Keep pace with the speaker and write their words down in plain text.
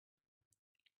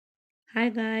Hi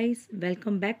guys,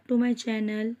 welcome back to my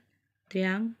channel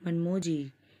Triang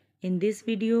Manmoji. In this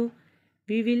video,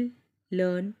 we will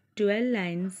learn 12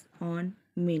 lines on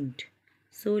mint.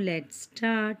 So let's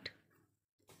start.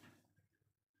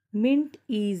 Mint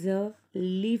is a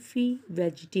leafy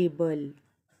vegetable.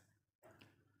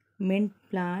 Mint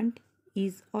plant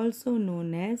is also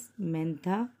known as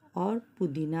mentha or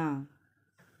pudina.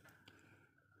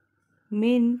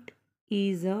 Mint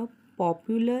is a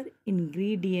popular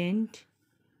ingredient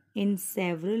in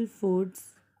several foods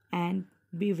and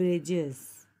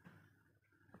beverages.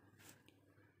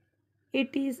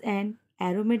 It is an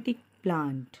aromatic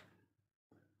plant.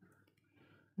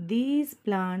 These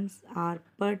plants are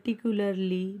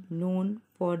particularly known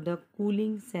for the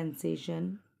cooling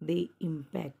sensation they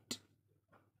impact.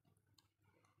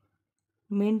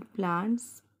 Mint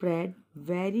plants spread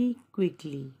very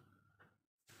quickly.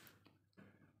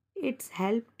 It's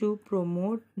help to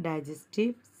promote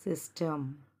digestive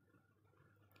system.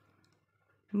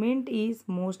 Mint is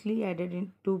mostly added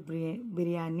into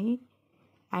biryani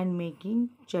and making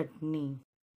chutney.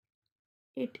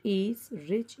 It is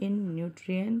rich in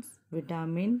nutrients,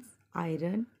 vitamins,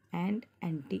 iron, and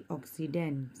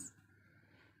antioxidants.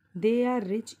 They are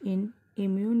rich in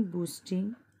immune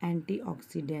boosting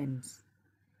antioxidants.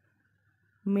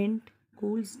 Mint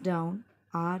cools down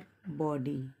our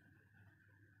body.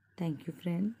 Thank you,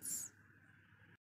 friends.